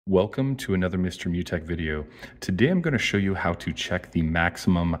Welcome to another Mr. Mutech video. Today I'm going to show you how to check the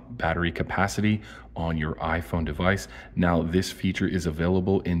maximum battery capacity on your iPhone device. Now, this feature is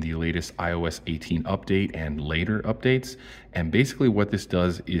available in the latest iOS 18 update and later updates. And basically what this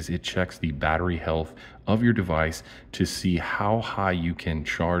does is it checks the battery health of your device to see how high you can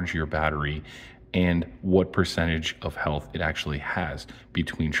charge your battery and what percentage of health it actually has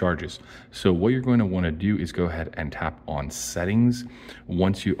between charges. So what you're going to want to do is go ahead and tap on settings.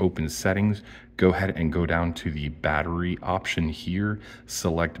 Once you open settings, go ahead and go down to the battery option here,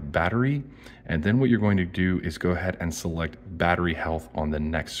 select battery, and then what you're going to do is go ahead and select battery health on the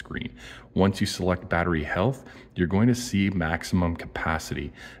next screen. Once you select battery health, you're going to see maximum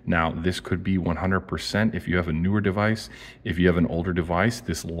capacity. Now, this could be 100% if you have a newer device. If you have an older device,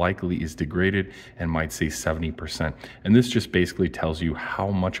 this likely is degraded and might say 70%. And this just basically tells you how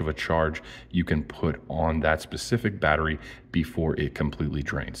much of a charge you can put on that specific battery before it completely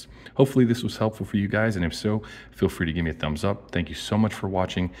drains. Hopefully this was helpful for you guys, and if so, feel free to give me a thumbs up. Thank you so much for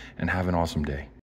watching and have an awesome day.